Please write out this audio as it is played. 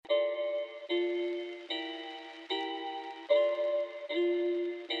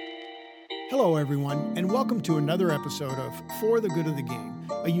Hello, everyone, and welcome to another episode of For the Good of the Game,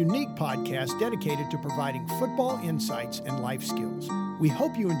 a unique podcast dedicated to providing football insights and life skills. We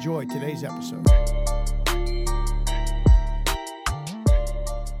hope you enjoy today's episode.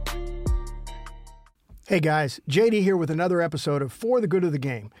 Hey guys, JD here with another episode of For the Good of the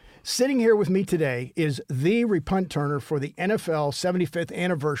Game. Sitting here with me today is the repunter for the NFL 75th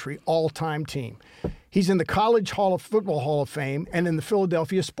anniversary all-time team. He's in the College Football Hall of Fame and in the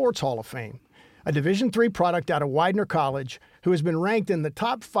Philadelphia Sports Hall of Fame. A Division III product out of Widener College who has been ranked in the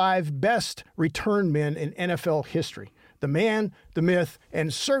top 5 best return men in NFL history. The man, the myth,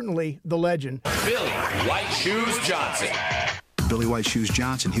 and certainly the legend. Billy White Shoes Johnson. Billy White Shoes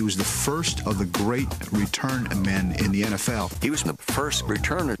Johnson. He was the first of the great return men in the NFL. He was the first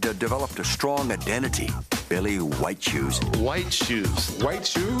returner to develop a strong identity. Billy White Shoes. White Shoes. White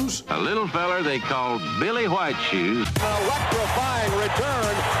Shoes? A little feller they called Billy White Shoes. An electrifying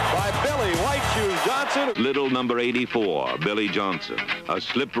return by Billy White Shoes Johnson. Little number 84, Billy Johnson, a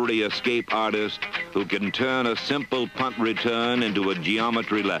slippery escape artist who can turn a simple punt return into a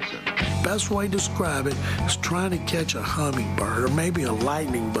geometry lesson. Best way to describe it is trying to catch a hummingbird or maybe a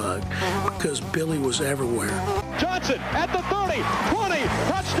lightning bug because Billy was everywhere. Johnson at the 30, 20,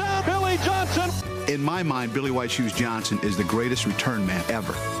 touchdown Billy Johnson. In my mind, Billy White Shoes Johnson is the greatest return man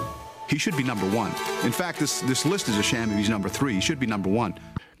ever. He should be number 1. In fact, this list is a sham if he's number 3. He should be number 1.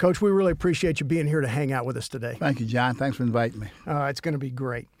 Coach, we really appreciate you being here to hang out with us today. Thank you, John. Thanks for inviting me. It's going to be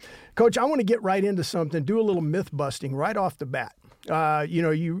great. Coach, I want to get right into something, do a little myth busting right off the bat.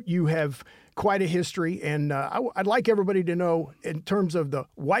 You have quite a history, and I'd like everybody to know, in terms of the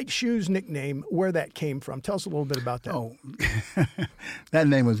White Shoes nickname, where that came from. Tell us a little bit about that. Oh, that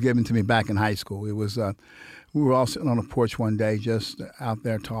name was given to me back in high school. It was we were all sitting on a porch one day, just out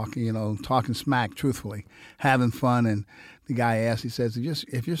there talking smack, truthfully, having fun, and the guy asked, he says,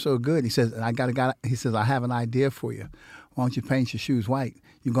 if you're so good, he says, I have an idea for you. Why don't you paint your shoes white?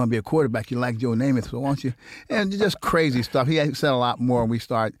 You're going to be a quarterback. You like Joe Namath, so why don't you? And just crazy stuff. He said a lot more, and we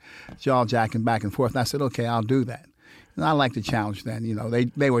start jaw-jacking back and forth. And I said, okay, I'll do that. And I like to challenge then.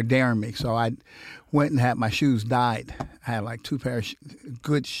 They were daring me, so I went and had my shoes dyed. I had like 2 pairs of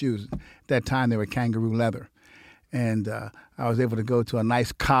good shoes. At that time, they were kangaroo leather. And I was able to go to a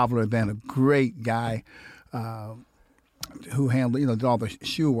nice cobbler then, a great guy who handled, did all the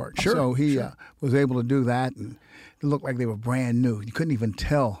shoe work. Sure, so he was able to do that, and it looked like they were brand new. You couldn't even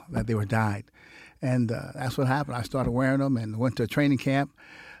tell that they were dyed. And that's what happened. I started wearing them and went to a training camp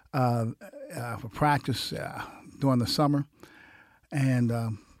for practice during the summer. And,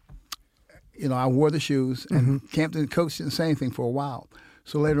 I wore the shoes, and Campton coach didn't say anything for a while.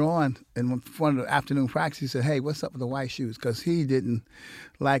 So later on, in one of the afternoon practice, he said, hey, what's up with the white shoes? Because he didn't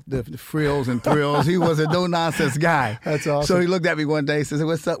like the frills and thrills. He was a no-nonsense guy. That's awesome. So he looked at me one day and said,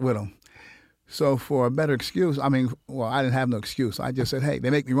 what's up with them? So for a better excuse, I didn't have no excuse. I just said, hey,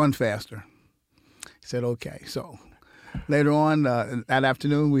 they make me run faster. He said, okay. So later on that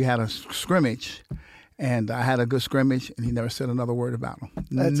afternoon, we had a scrimmage. And I had a good scrimmage, and he never said another word about them.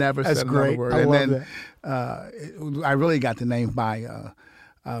 Never said another word. I love that. I really got the name by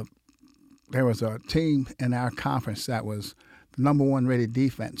there was a team in our conference that was the number 1 rated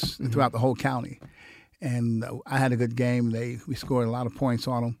defense throughout the whole county. And I had a good game. We scored a lot of points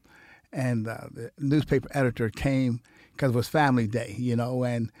on them. And the newspaper editor came because it was family day,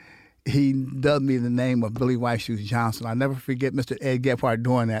 and he dubbed me the name of Billy White Shoes Johnson. I'll never forget Mr. Ed Gephardt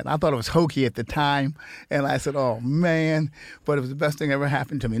doing that. I thought it was hokey at the time, and I said, oh, man. But it was the best thing ever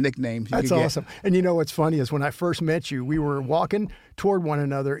happened to me, nicknames you That's could awesome. And what's funny is when I first met you, we were walking toward one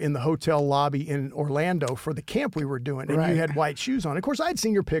another in the hotel lobby in Orlando for the camp we were doing, and you had white shoes on. Of course, I'd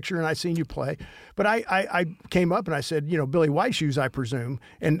seen your picture, and I'd seen you play. But I came up, and I said, Billy White Shoes, I presume.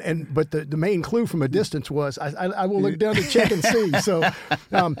 But the main clue from a distance was, I will look down to check and see. So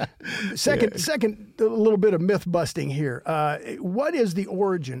Second, a little bit of myth busting here. What is the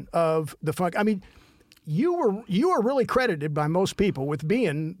origin of the funk? I mean, you were really credited by most people with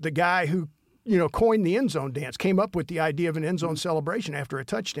being the guy who, coined the end zone dance, came up with the idea of an end zone celebration after a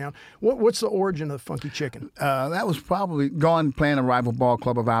touchdown. What's the origin of the Funky Chicken? That was probably going playing a rival ball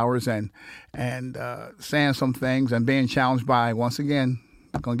club of ours and saying some things and being challenged by, once again,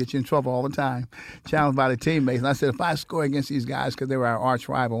 going to get you in trouble all the time, challenged by the teammates. And I said, if I score against these guys, because they were our arch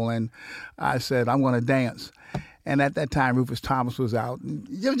rival, and I said, I'm going to dance. And at that time, Rufus Thomas was out.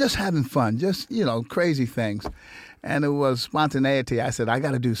 Just having fun, just, crazy things. And it was spontaneity. I said, I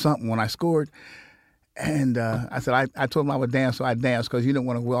got to do something when I scored. And I said, I told him I would dance, so I danced because you didn't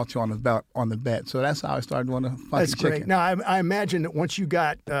want to welch on the bed. So that's how I started doing the Funky Chicken. That's great. Now, I imagine that once you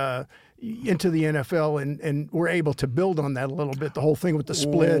got into the NFL and were able to build on that a little bit. The whole thing with the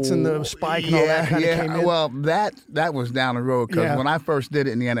splits and the spike and all that kind of came in. Well, that was down the road because when I first did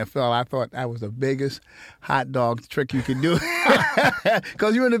it in the NFL, I thought that was the biggest hot dog trick you could do.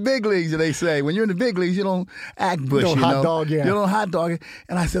 Because you're in the big leagues, they say. When you're in the big leagues, you don't act bushy. You don't hot dog, yeah. You don't hot dog it.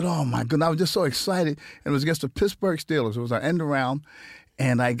 And I said, oh, my goodness. I was just so excited. And it was against the Pittsburgh Steelers. It was our end around.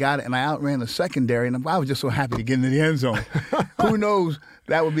 And I got it, and I outran the secondary, and I was just so happy to get into the end zone. Who knows?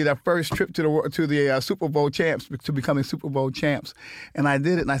 That would be the first trip to the Super Bowl champs, to becoming Super Bowl champs. And I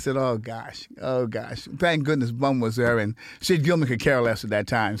did it, and I said, oh, gosh. Thank goodness Bum was there, and Sid Gilman could care less at that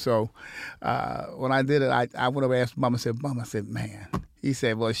time. So when I did it, I would have asked Bum. I said, man. He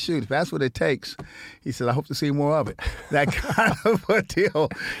said, well, shoot, if that's what it takes, he said, I hope to see more of it. That kind of a deal.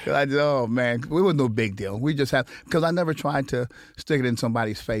 I said, oh, man, it was no big deal. We just have, because I never tried to stick it in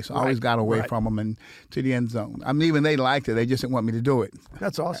somebody's face. I always got away from them and to the end zone. I mean, even they liked it. They just didn't want me to do it.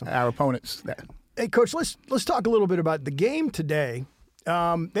 That's awesome. Our opponents. Hey, Coach, let's talk a little bit about the game today.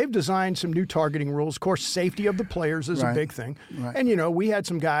 They've designed some new targeting rules. Of course, safety of the players is a big thing. Right. And, we had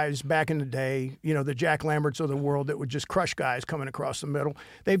some guys back in the day, the Jack Lamberts of the world that would just crush guys coming across the middle.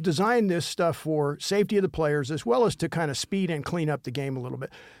 They've designed this stuff for safety of the players as well as to kind of speed and clean up the game a little bit.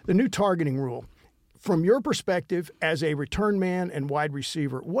 The new targeting rule, from your perspective as a return man and wide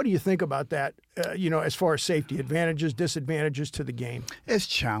receiver, what do you think about that, as far as safety, advantages, disadvantages to the game? It's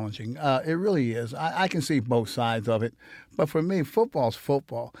challenging. It really is. I can see both sides of it. But for me, football's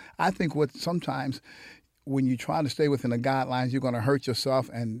football. I think sometimes when you try to stay within the guidelines, you're going to hurt yourself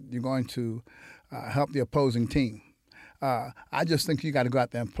and you're going to help the opposing team. I just think you got to go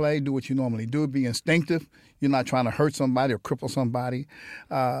out there and play, do what you normally do, be instinctive. You're not trying to hurt somebody or cripple somebody,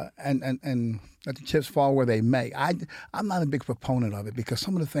 and let the chips fall where they may. I'm not a big proponent of it because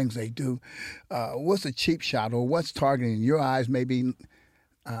some of the things they do, what's a cheap shot or what's targeting in your eyes may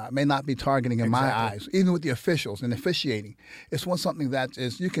not be targeting in my eyes, even with the officials and officiating. It's something that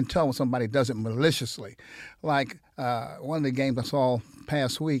is, you can tell when somebody does it maliciously. Like one of the games I saw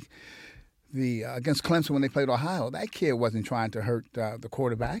past week, against Clemson when they played Ohio, that kid wasn't trying to hurt the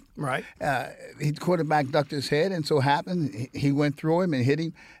quarterback. Right. The quarterback ducked his head, and so happened he went through him and hit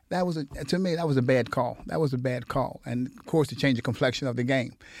him. To me, that was a bad call. That was a bad call, and of course, to change the complexion of the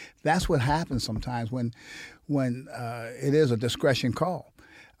game. That's what happens sometimes when it is a discretion call.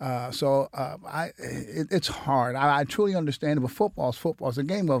 It's hard. I truly understand it, but football's football. It's a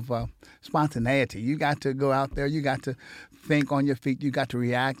game of spontaneity. You got to go out there. You got to think on your feet. You got to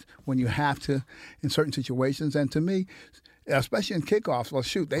react when you have to in certain situations. And to me, especially in kickoffs, well,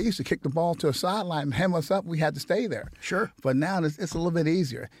 shoot, they used to kick the ball to a sideline and hem us up. We had to stay there. Sure. But now it's a little bit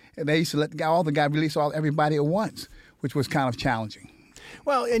easier. And they used to let the guy release everybody at once, which was kind of challenging.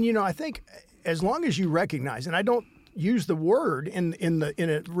 Well, and I think as long as you recognize, and I don't use the word in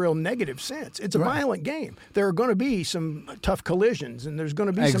a real negative sense. It's a violent game. There are going to be some tough collisions, and there's going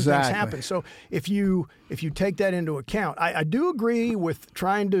to be some things happen. So if you take that into account, I do agree with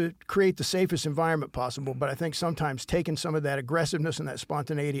trying to create the safest environment possible, but I think sometimes taking some of that aggressiveness and that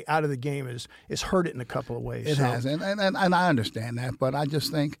spontaneity out of the game is hurt it in a couple of ways. It has, and I understand that, but I just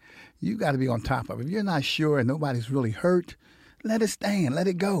think you got to be on top of it. If you're not sure and nobody's really hurt, let it stand, let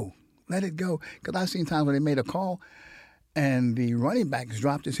it go. Let it go. Because I've seen times when they made a call and the running backs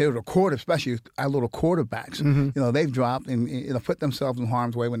dropped his head, or the quarter, especially our little quarterbacks. Mm-hmm. They've dropped and put themselves in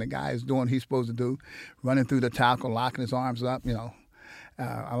harm's way when the guy is doing what he's supposed to do, running through the tackle, locking his arms up,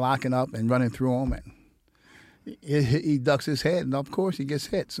 locking up and running through them. And he ducks his head, and of course he gets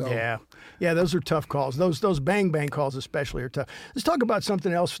hit. So yeah, those are tough calls. Those bang calls especially are tough. Let's talk about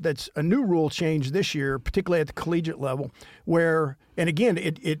something else that's a new rule change this year, particularly at the collegiate level, where, and again,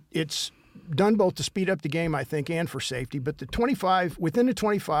 it's done both to speed up the game, I think, and for safety. But within the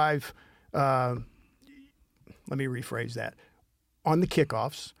 25, let me rephrase that. On the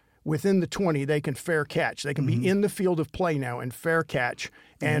kickoffs, within the 20, they can fair catch. They can be in the field of play now and fair catch,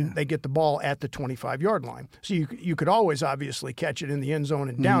 and they get the ball at the 25-yard line. So you could always obviously catch it in the end zone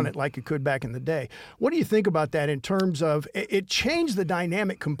and down it like you could back in the day. What do you think about that in terms of it changed the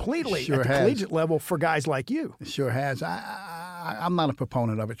dynamic completely at the collegiate level for guys like you? It sure has. I'm not a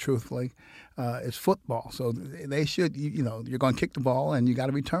proponent of it, truthfully. It's football, so they should. You're going to kick the ball and you got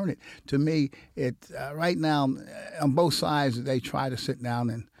to return it. To me, right now on both sides they try to sit down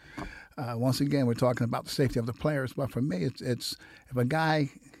and. Once again, we're talking about the safety of the players, but for me, it's if a guy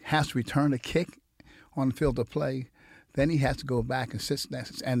has to return a kick on the field of play, then he has to go back and sit,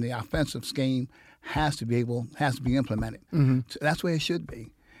 and the offensive scheme has to be implemented. Mm-hmm. So that's the way it should be.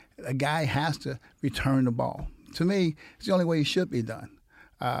 A guy has to return the ball. To me, it's the only way it should be done.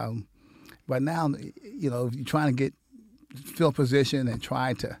 But now, if you're trying to get field position and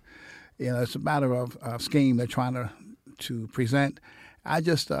try to, It's a matter of scheme they're trying to present.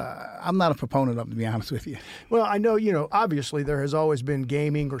 I'm not a proponent of it, to be honest with you. Well, I know, obviously there has always been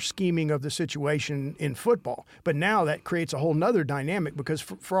gaming or scheming of the situation in football, but now that creates a whole nother dynamic because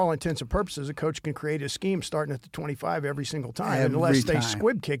for all intents and purposes, a coach can create a scheme starting at the 25 every single time. Unless they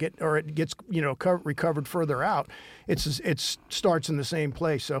squib kick it or it gets, recovered further out. It starts in the same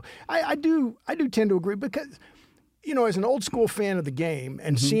place. So I do tend to agree because – as an old school fan of the game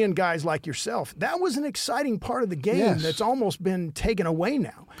and seeing guys like yourself, that was an exciting part of the game that's almost been taken away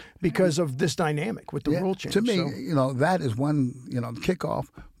now because of this dynamic with the rule change. To me, that is one, the kickoff,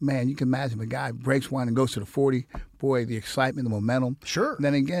 man, you can imagine if a guy breaks one and goes to the 40, boy, the excitement, the momentum. Sure. And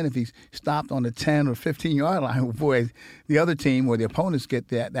then again, if he's stopped on the 10 or 15-yard line, boy, the other team or the opponents get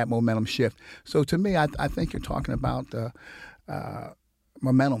that momentum shift. So to me, I think you're talking about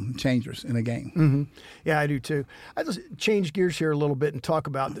momentum changers in a game. Mm-hmm. Yeah, I do too. I just change gears here a little bit and talk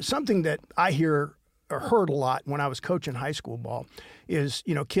about something that I hear or heard a lot when I was coaching high school ball is,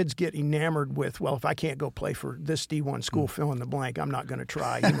 kids get enamored with, well, if I can't go play for this D1 school, fill in the blank, I'm not going to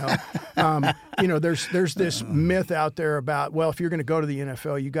try, There's this myth out there about, well, if you're going to go to the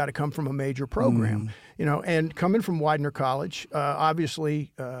NFL, you got to come from a major program, and coming from Widener College,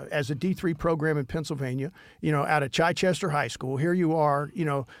 obviously as a D3 program in Pennsylvania, out of Chichester High School, here you are,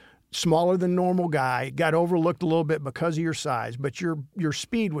 smaller than normal guy, got overlooked a little bit because of your size, but your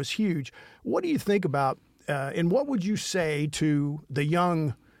speed was huge. What do you think about, and what would you say to the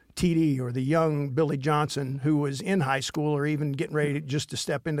young TD or the young Billy Johnson who was in high school or even getting ready just to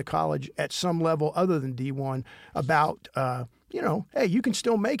step into college at some level other than D1 about, hey, you can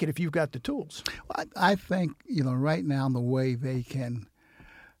still make it if you've got the tools? Well, I think, right now the way they can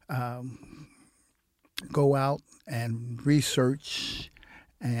go out and research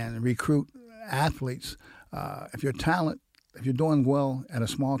and recruit athletes. If you're doing well at a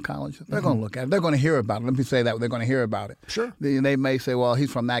small college, they're going to look at it. They're going to hear about it. Let me say that. They're going to hear about it. Sure. They may say, well,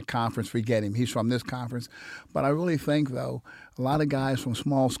 he's from that conference, forget him. He's from this conference. But I really think, though, a lot of guys from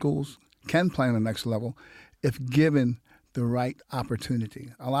small schools can play on the next level if given the right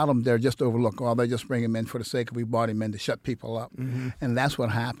opportunity. A lot of them, they're just overlooked. Or they just bring him in for the sake of we brought him in to shut people up. Mm-hmm. And that's what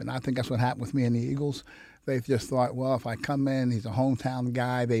happened. I think that's what happened with me and the Eagles. They just thought, well, if I come in, he's a hometown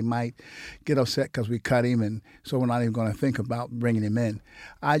guy, they might get upset because we cut him, and so we're not even going to think about bringing him in.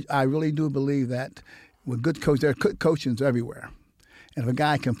 I really do believe that with good coaches, there are good coaches everywhere. And if a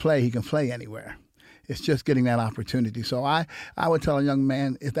guy can play, he can play anywhere. It's just getting that opportunity. So I would tell a young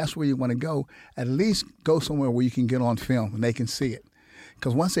man, if that's where you want to go, at least go somewhere where you can get on film and they can see it.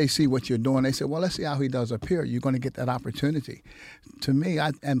 Because once they see what you're doing, they say, well, let's see how he does up here. You're going to get that opportunity. To me,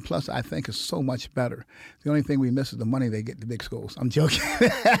 and plus I think it's so much better. The only thing we miss is the money they get in the big schools. I'm joking.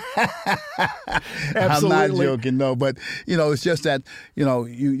 I'm not joking, no. But, it's just that,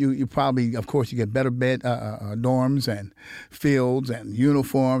 you probably, of course, you get better dorms and fields and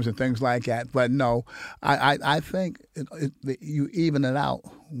uniforms and things like that. But, no, I think you even it out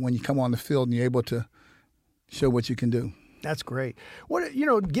when you come on the field and you're able to show what you can do. That's great. What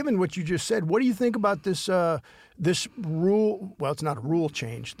given what you just said, what do you think about this this rule? Well, it's not a rule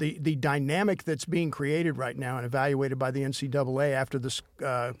change. The dynamic that's being created right now and evaluated by the NCAA after this.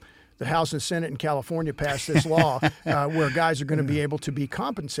 The House and Senate in California passed this law where guys are going to be able to be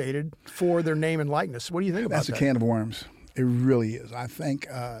compensated for their name and likeness. What do you think about that? That's a can of worms. It really is. I think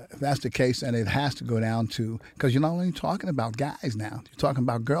if that's the case, and it has to go down to, because you're not only talking about guys now, you're talking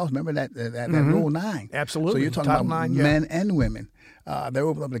about girls. Remember that Rule 9? Absolutely. So you're talking Top about 9, men and women. They're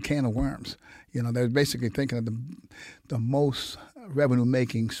opening up a can of worms. They're basically thinking of the most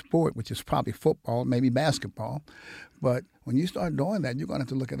revenue-making sport, which is probably football, maybe basketball. But when you start doing that, you're going to have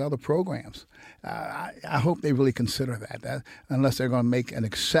to look at other programs. I hope they really consider that unless they're going to make an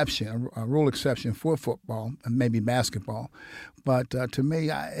exception, a rule exception for football and maybe basketball. But to me,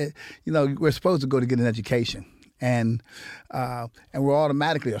 we're supposed to go to get an education, and we're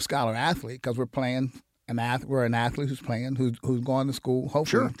automatically a scholar athlete because we're playing. We're an athlete who's playing, who's going to school,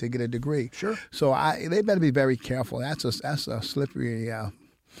 hopefully, to get a degree. Sure. So they better be very careful. That's a slippery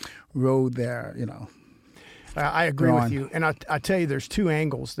road there, I agree with you. And I tell you, there's two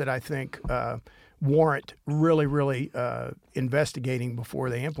angles that I think warrant really, really investigating before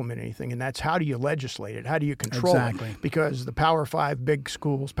they implement anything, and that's how do you legislate it? How do you control it? Because the Power 5 big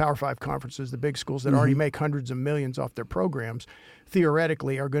schools, Power 5 conferences, the big schools that already make hundreds of millions off their programs,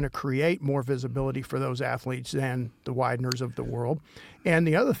 theoretically are going to create more visibility for those athletes than the Wideners of the world. And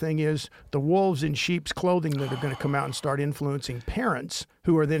the other thing is the wolves in sheep's clothing that are going to come out and start influencing parents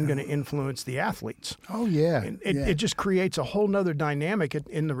who are then going to influence the athletes. Oh, yeah. And it just creates a whole nother dynamic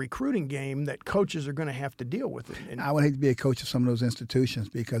in the recruiting game that coaches are going to have to deal with. And I would hate to be a coach of some of those institutions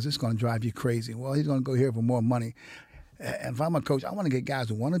because it's going to drive you crazy. Well, he's going to go here for more money. And if I'm a coach, I want to get guys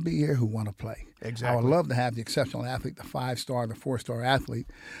who want to be here, who want to play. Exactly. I would love to have the exceptional athlete, the 5-star, the 4-star athlete,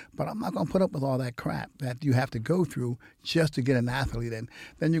 but I'm not going to put up with all that crap that you have to go through just to get an athlete. And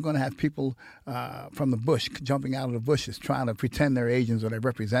then you're going to have people from the bush jumping out of the bushes trying to pretend they're agents or they're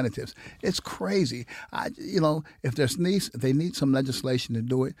representatives. It's crazy. If they need some legislation to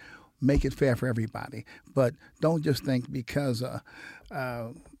do it, make it fair for everybody. But don't just think because,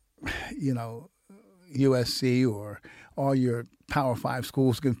 USC or all your Power 5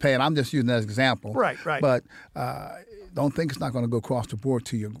 schools can pay it. I'm just using that as an example. Right. But don't think it's not going to go across the board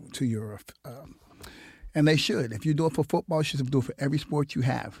to your and they should. If you do it for football, you should do it for every sport you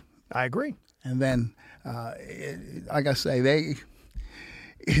have. I agree. And then, like I say,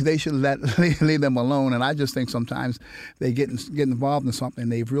 they should leave them alone. And I just think sometimes they get involved in something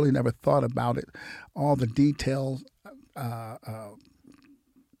and they've really never thought about it, all the details,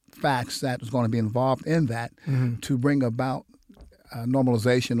 facts that is going to be involved in that to bring about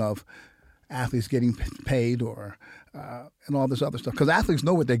normalization of athletes getting paid or and all this other stuff. Because athletes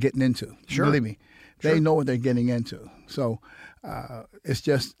know what they're getting into. Sure. Believe me. They know what they're getting into. So it's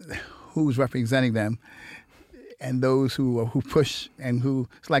just who's representing them and those who push and who,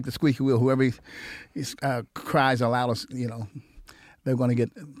 it's like the squeaky wheel, whoever cries loudest, they're going to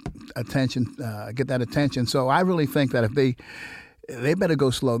get that attention. So I really think that if they better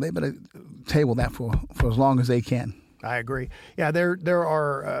go slow. They better table that for as long as they can. I agree. Yeah, there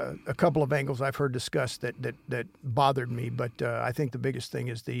are a couple of angles I've heard discussed that bothered me, but I think the biggest thing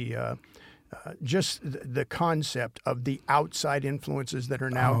is just the concept of the outside influences that are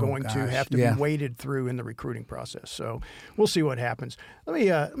now going to have to be waded through in the recruiting process. So we'll see what happens.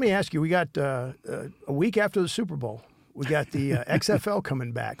 Let me ask you. We got a week after the Super Bowl. We got the XFL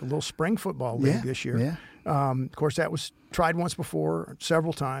coming back, a little spring football league this year. Yeah. Of course, that was tried once before,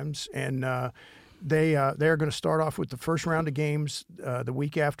 several times, and they are going to start off with the first round of games the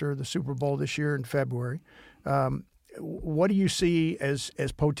week after the Super Bowl this year in February. What do you see as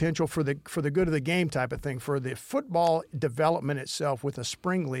potential for the good of the game type of thing, for the football development itself with a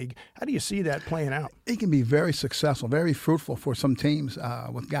spring league? How do you see that playing out? It can be very successful, very fruitful for some teams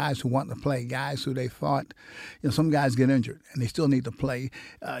with guys who want to play, guys who they thought, some guys get injured and they still need to play.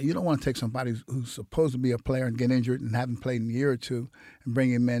 You don't want to take somebody who's supposed to be a player and get injured and haven't played in a year or two and bring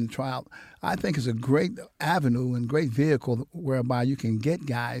him in, try out. I think it's a great avenue and great vehicle whereby you can get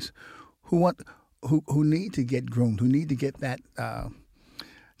guys who need to get groomed, who need to get that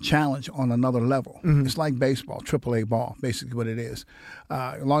challenge on another level. Mm-hmm. It's like baseball, AAA ball, basically what it is.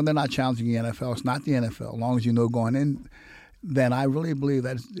 As long as they're not challenging the NFL, it's not the NFL. As long as you know going in, then I really believe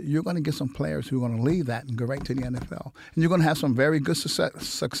that you're going to get some players who are going to leave that and go right to the NFL. And you're going to have some very good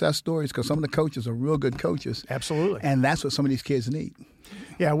success stories because some of the coaches are real good coaches. Absolutely. And that's what some of these kids need.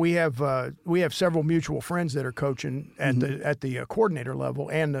 Yeah, we have several mutual friends that are coaching at the coordinator level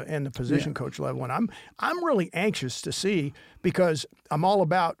and the position coach level, and I'm really anxious to see, because I'm all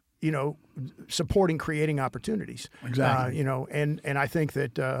about supporting creating opportunities. Exactly. And I think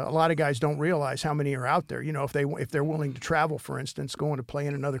that a lot of guys don't realize how many are out there. If they're willing to travel, for instance, going to play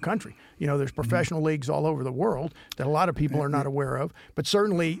in another country. There's professional leagues all over the world that a lot of people are not aware of. But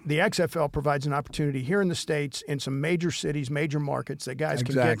certainly the XFL provides an opportunity here in the States in some major cities, major markets that guys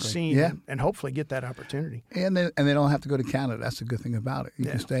can get seen and hopefully get that opportunity. And they don't have to go to Canada. That's the good thing about it. You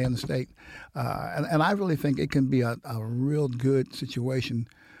can stay in the state. And I really think it can be a real good situation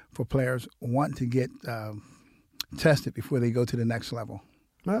for players wanting to get tested before they go to the next level.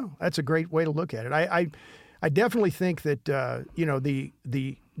 Well, that's a great way to look at it. I definitely think that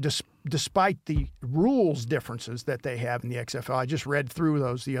despite the rules differences that they have in the XFL, I just read through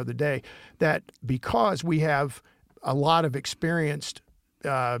those the other day, that because we have a lot of experienced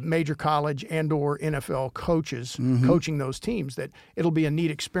major college and or NFL coaches coaching those teams, that it'll be a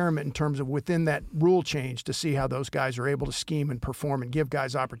neat experiment in terms of within that rule change to see how those guys are able to scheme and perform and give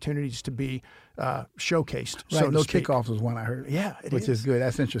guys opportunities to be showcased. Right, so to no speak. kickoffs was one I heard. Yeah, which is good.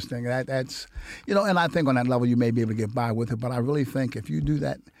 That's interesting. That's and I think on that level you may be able to get by with it, but I really think if you do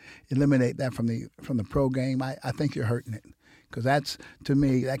that, eliminate that from the pro game, I think you're hurting it, because that's, to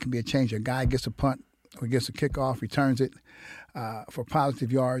me, that can be a change. A guy gets a punt or gets a kickoff, returns it for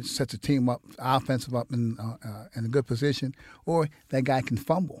positive yards, sets a team up, offensive up in a good position, or that guy can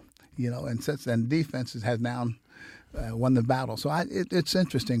fumble, and defenses has now won the battle. So it's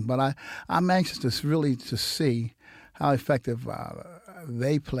interesting, but I'm anxious to see how effective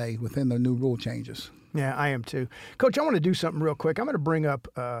they play within the new rule changes. Yeah, I am too. Coach, I want to do something real quick. I'm going to bring up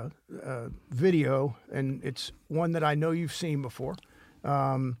a video, and it's one that I know you've seen before.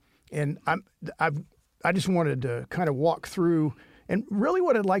 And I just wanted to kind of walk through. And really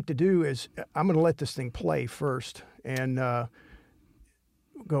what I'd like to do is I'm going to let this thing play first and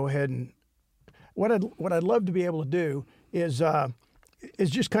go ahead and what I'd love to be able to do is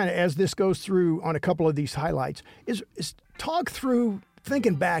just kind of, as this goes through on a couple of these highlights, is talk through,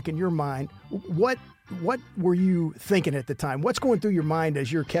 thinking back in your mind, what were you thinking at the time? What's going through your mind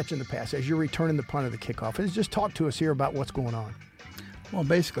as you're catching the pass, as you're returning the punt or the kickoff? And just talk to us here about what's going on. Well,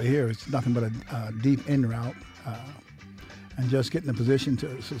 basically here it's nothing but a deep in route and just getting in a position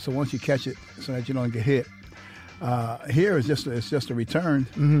so once you catch it so that you don't get hit. Here it's just a return.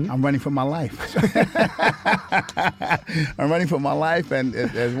 Mm-hmm. I'm running for my life. I'm running for my life, and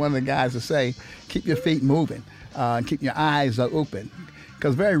as one of the guys will say, keep your feet moving and keep your eyes open.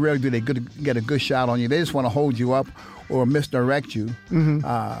 Because very rarely do they get a good shot on you. They just want to hold you up or misdirect you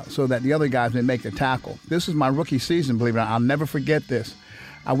so that the other guys may make the tackle. This is my rookie season, believe it or not. I'll never forget this.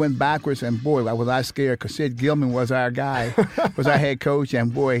 I went backwards, and boy, was I scared because Sid Gilman was our guy, was our head coach,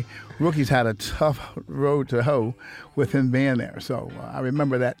 and boy, rookies had a tough road to hoe with him being there. So I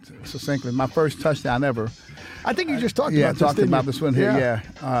remember that succinctly. My first touchdown ever. I think you just talked about this. Yeah, talked about this one here,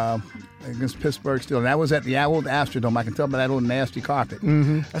 against Pittsburgh Steelers. And that was at the old Astrodome. I can tell by that old nasty carpet.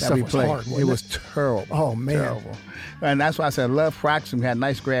 Mm-hmm. That stuff was hard, it was terrible. Oh, man. Terrible. And that's why I said I love practicing. We had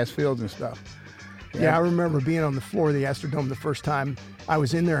nice grass fields and stuff. Yeah, I remember being on the floor of the Astrodome the first time I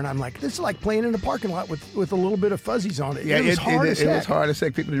was in there, and I'm like, this is like playing in a parking lot with a little bit of fuzzies on it. Yeah, it was hard as heck. It was hard as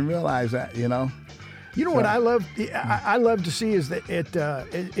heck. People didn't realize that, You know what I love? I love to see is that it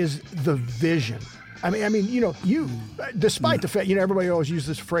is the vision. I mean, you, despite the fact, everybody always uses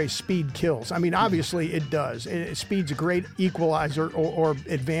this phrase, speed kills. I mean, obviously it does. Speed's a great equalizer or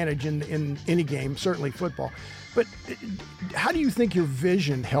advantage in any game, certainly football. But how do you think your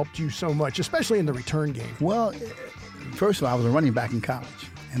vision helped you so much, especially in the return game? Well, first of all, I was a running back in college,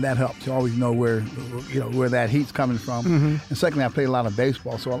 and that helped. You always know where that heat's coming from. Mm-hmm. And secondly, I played a lot of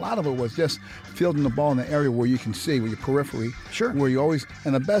baseball, so a lot of it was just fielding the ball in the area where you can see, with your periphery. Sure. Where you always,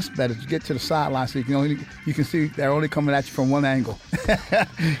 and the best bet is to get to the sideline so you can see they're only coming at you from one angle.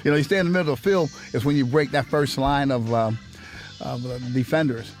 You stay in the middle of the field is when you break that first line of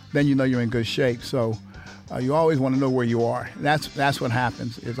defenders. Then you know you're in good shape. So. You always want to know where you are. That's what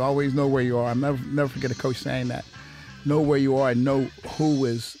happens. Is always know where you are. I'll never forget a coach saying that. Know where you are and know who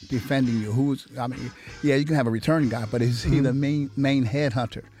is defending you. You can have a return guy, but is he the main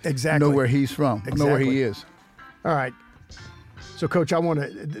headhunter? Exactly. Know where he's from. Exactly. Know where he is. All right. So, Coach,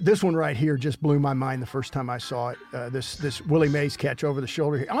 this one right here just blew my mind the first time I saw it. This Willie Mays catch over the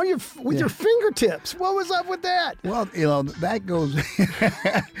shoulder here. With your fingertips. What was up with that? Well, that goes.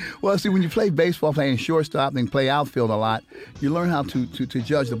 Well, see, when you play baseball, playing shortstop and play outfield a lot, you learn how to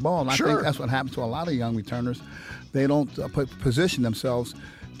judge the ball. And sure. I think that's what happens to a lot of young returners. They don't position themselves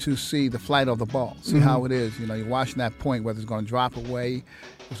to see the flight of the ball, see how it is. You're watching that point, whether it's going to drop away,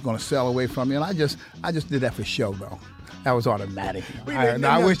 it's going to sail away from you. And I just did that for show, though. That was automatic.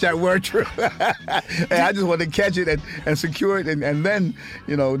 I wish that were true. I just wanted to catch it and secure it and then,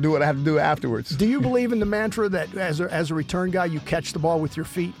 do what I have to do afterwards. Do you believe in the mantra that as a return guy, you catch the ball with your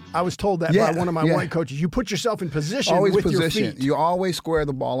feet? I was told that by one of my white coaches. You put yourself in position with your feet. You always square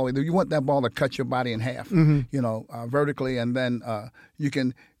the ball away. You want that ball to cut your body in half, vertically, and then you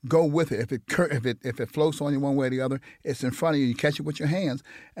can go with it. If it floats on you one way or the other, it's in front of you. You catch it with your hands,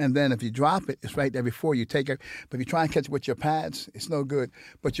 and then if you drop it, it's right there before you take it. But if you try and catch it with your pads, it's no good.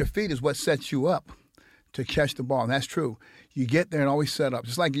 But your feet is what sets you up to catch the ball, and that's true. You get there and always set up.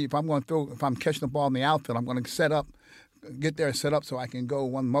 Just like if I'm catching the ball in the outfield, I'm going to set up. Get there and set up so I can go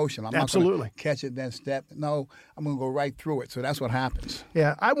one motion. I'm not going to catch it, then step. No, I'm going to go right through it. So that's what happens.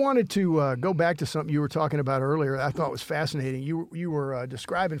 Yeah, I wanted to go back to something you were talking about earlier. I thought was fascinating. You were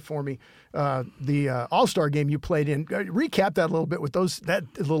describing for me the All-Star game you played in. Recap that a little bit with the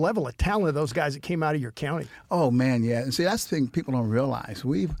level of talent of those guys that came out of your county. Oh man, yeah. And see, that's the thing people don't realize.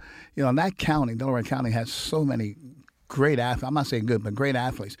 That county, Delaware County, has so many great athletes. I'm not saying good, but great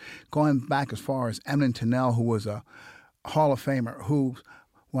athletes. Going back as far as Eminem Tunnell, who was a Hall of Famer, who,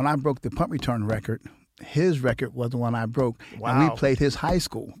 when I broke the punt return record, his record was the one I broke. Wow. And we played his high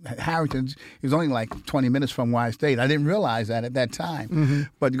school. Harrington, it was only like 20 minutes from where I stayed. I didn't realize that at that time. Mm-hmm.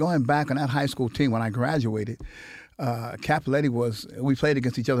 But going back on that high school team when I graduated, Capoletti we played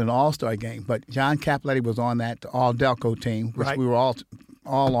against each other in the All-Star game, but John Capoletti was on that All-Delco team, which we were all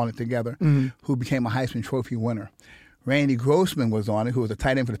on it together, who became a Heisman Trophy winner. Randy Grossman was on it, who was a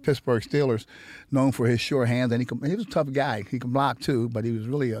tight end for the Pittsburgh Steelers, known for his sure hands. And he was a tough guy. He could block, too, but he was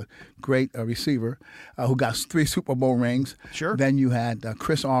really a great receiver who got 3 Super Bowl rings. Sure. Then you had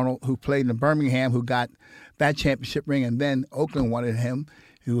Chris Arnold, who played in Birmingham, who got that championship ring. And then Oakland wanted him.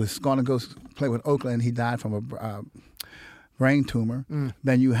 He was going to go play with Oakland. He died from a brain tumor.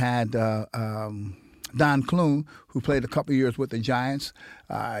 Then you had Don Clune, who played a couple of years with the Giants.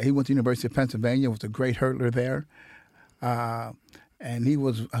 He went to the University of Pennsylvania, was a great hurdler there. And he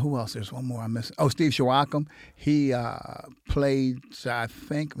was, who else? There's one more I missed. Oh, Steve Shawackum. He played, I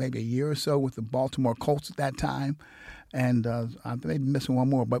think, maybe a year or so with the Baltimore Colts at that time. And I may be missing one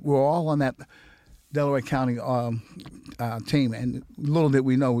more. But we're all on that Delaware County team. And little did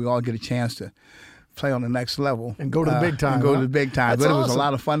we know, we all get a chance to play on the next level. And go to the big time. And go to the big time. That's but it was awesome. a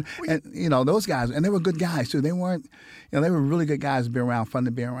lot of fun. And, those guys, and they were good guys, too. They weren't, they were really good guys to be around, fun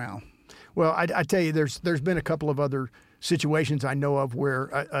to be around. Well, I tell you, there's been a couple of other situations I know of where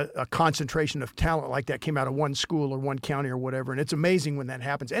a concentration of talent like that came out of one school or one county or whatever, and it's amazing when that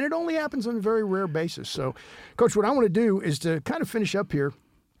happens. And it only happens on a very rare basis. So, Coach, what I want to do is to kind of finish up here.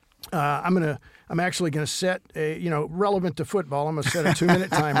 I'm actually going to set relevant to football. I'm going to set a 2-minute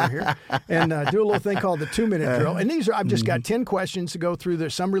timer here and do a little thing called the 2-minute drill. And I've just got 10 questions to go through.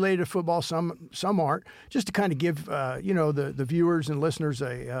 There's some related to football, some aren't, just to kind of give the viewers and listeners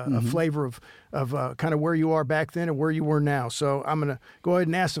a flavor of kind of where you are back then and where you were now. So I'm going to go ahead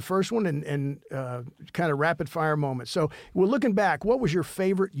and ask the first one and kind of rapid fire moment. So we're looking back. What was your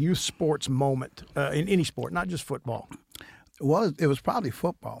favorite youth sports moment in any sport, not just football? Well, it was probably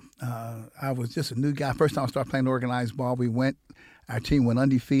football. I was just a new guy. First time I started playing organized ball, our team went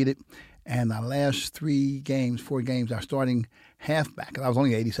undefeated. And our last 4 games, our starting halfback, I was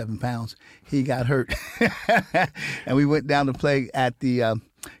only 87 pounds, he got hurt. And we went down to play at the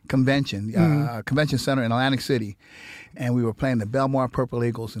convention center in Atlantic City. And we were playing the Belmar Purple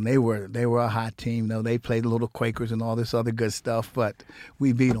Eagles, and they were a hot team. They played the Little Quakers and all this other good stuff, but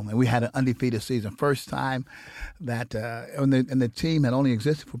we beat them, and we had an undefeated season. First time that, and the team had only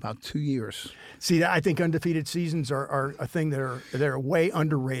existed for about 2 years. See, I think undefeated seasons are a thing that are way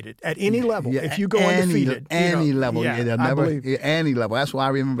underrated at any level. Yeah, if you go undefeated, any level, I believe. Any level. That's why I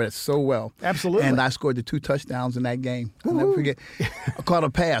remember it so well. Absolutely. And I scored the 2 touchdowns in that game. I'll never forget. I caught a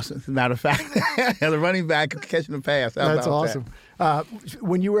pass, as a matter of fact. As a running back catching a pass. That's awesome.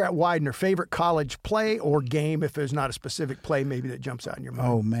 When you were at Widener, favorite college play or game, if there's not a specific play maybe that jumps out in your mind?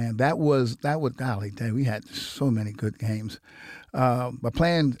 Oh, man, that was golly day. We had so many good games. But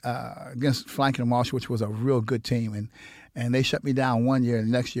playing against Flanking and Marshall, which was a real good team, and they shut me down one year, and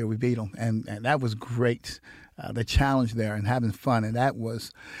the next year we beat them, and that was great. The challenge there and having fun, and that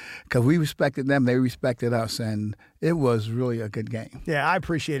was because we respected them, they respected us, and it was really a good game. Yeah, I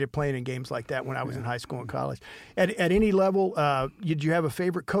appreciated playing in games like that when I was in high school and college. At any level, did you have a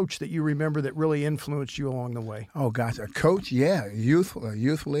favorite coach that you remember that really influenced you along the way? Oh gosh, a coach, yeah, youth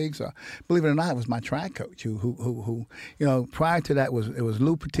leagues. Believe it or not, it was my track coach who prior to that it was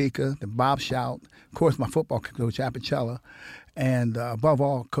Lou Patika, the Bob Shout, of course my football coach Apicella, and above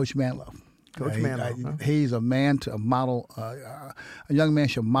all Coach Manlove. Coach Manlove. He's a man to model. A young man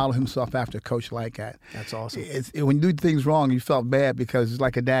should model himself after a coach like that. That's awesome. When you do things wrong, you felt bad because it's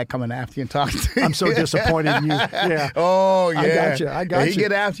like a dad coming after you and talking to you. I'm so disappointed in you. Yeah. Oh yeah. I got you. He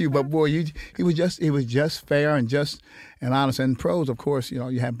get after you, but boy, he was just fair and honest. And pros, of course,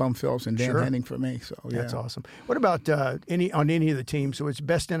 you had Bum Phillips and Dan Henning for me. So yeah. That's awesome. What about on any of the teams? So it's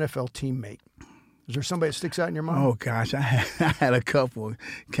best NFL teammate. Is there somebody that sticks out in your mind? Oh, gosh, I had a couple.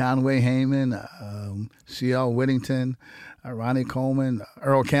 Conway Hayman, C.L. Whittington, Ronnie Coleman,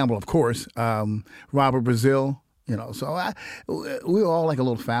 Earl Campbell, of course, Robert Brazil. So we were all like a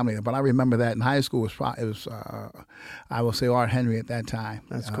little family. But I remember that in high school, it was I will say Art Henry at that time.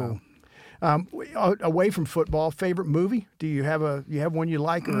 That's cool. Away from football, favorite movie? Do you have one you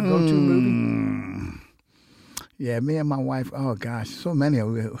like or a go-to movie? Yeah, me and my wife. Oh gosh, so many.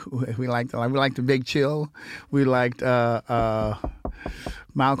 We liked. We liked The Big Chill. We liked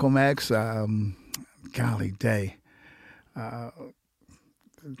Malcolm X. Golly day.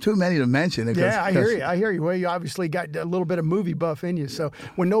 Too many to mention. I hear you. Well, you obviously got a little bit of movie buff in you. So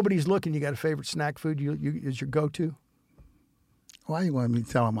when nobody's looking, you got a favorite snack food is your go-to? Why you want me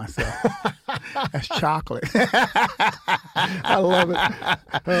telling myself? That's chocolate. I love it.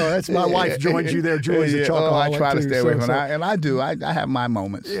 Oh, that's my wife joins you there. Julie's a chocolate. I try to stay away from that, and I do. I have my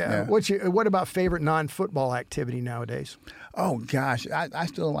moments. Yeah. What about favorite non-football activity nowadays? Oh gosh, I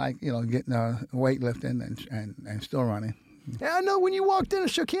still like getting weightlifting and still running. And I know when you walked in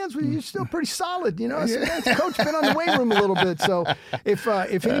and shook hands with you, you're still pretty solid. You know, I said, "Man, Coach been on the weight room a little bit." So, if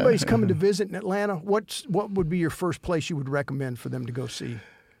anybody's coming to visit in Atlanta, what would be your first place you would recommend for them to go see?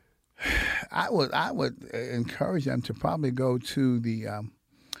 I would encourage them to probably go to the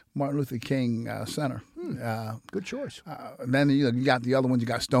Martin Luther King Center. Good choice. Then you got the other ones. You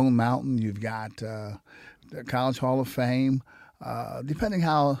got Stone Mountain. You've got the College Hall of Fame. Depending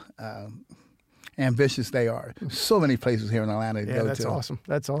how ambitious they are, so many places here in Atlanta to go to. That's awesome.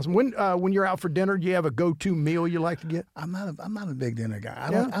 That's awesome. When you're out for dinner, do you have a go-to meal you like to get? I'm not a big dinner guy.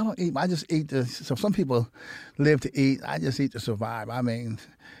 I don't eat. I just eat so some people live to eat. I just eat to survive. I mean.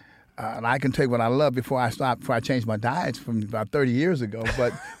 And I can tell you what I love before I changed my diet from about 30 years ago.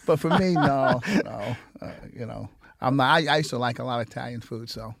 But for me, no. I'm not. I used to like a lot of Italian food,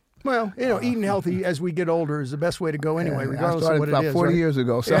 so. Well, eating healthy as we get older is the best way to go anyway, regardless of what it is. About 40 years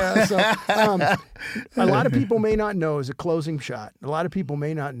ago. So. A lot of people may not know, as a closing shot, a lot of people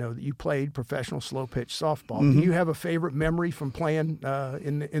may not know that you played professional slow pitch softball. Mm-hmm. Do you have a favorite memory from playing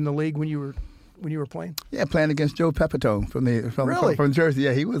in the league when you were playing? Yeah, playing against Joe Pepitone from Jersey.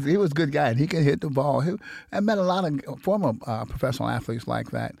 Yeah, he was a good guy, and he could hit the ball. I met a lot of former professional athletes like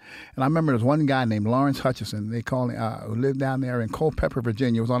that. And I remember there was one guy named Lawrence Hutchison. They called him, who lived down there in Culpeper,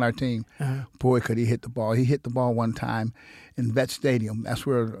 Virginia. Was on our team. Uh-huh. Boy, could he hit the ball. He hit the ball one time in Vet Stadium. That's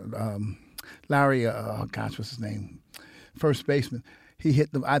where Larry, what's his name? First baseman.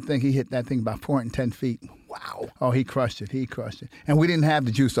 I think he hit that thing about 410 feet. Wow. Oh, he crushed it. And we didn't have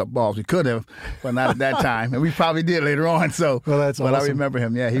the juice-up balls. We could have, but not at that time. And we probably did later on. So, well, that's awesome. But I remember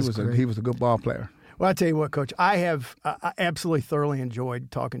him. Yeah, he was a good ball player. Well, I tell you what, Coach, I absolutely thoroughly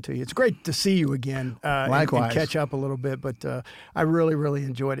enjoyed talking to you. It's great to see you again. Likewise. And catch up a little bit, but I really, really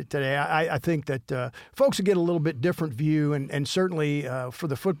enjoyed it today. I think that folks will get a little bit different view, and certainly for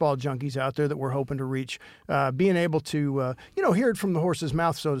the football junkies out there that we're hoping to reach, being able to hear it from the horse's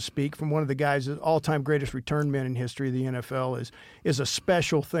mouth, so to speak, from one of the guys, the all-time greatest return men in history of the NFL is a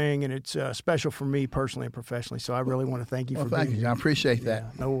special thing, and it's special for me personally and professionally. So I really want to thank you for being here. Thank you. I appreciate that.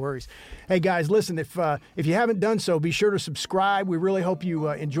 Yeah, no worries. Hey, guys, listen, if you haven't done so, be sure to subscribe. We really hope you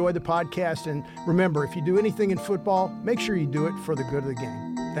enjoy the podcast. And remember, if you do anything in football, make sure you do it for the good of the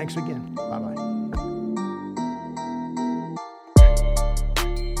game. Thanks again. Bye-bye.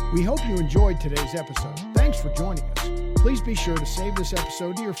 We hope you enjoyed today's episode. Thanks for joining us. Please be sure to save this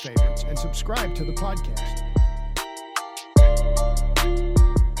episode to your favorites and subscribe to the podcast.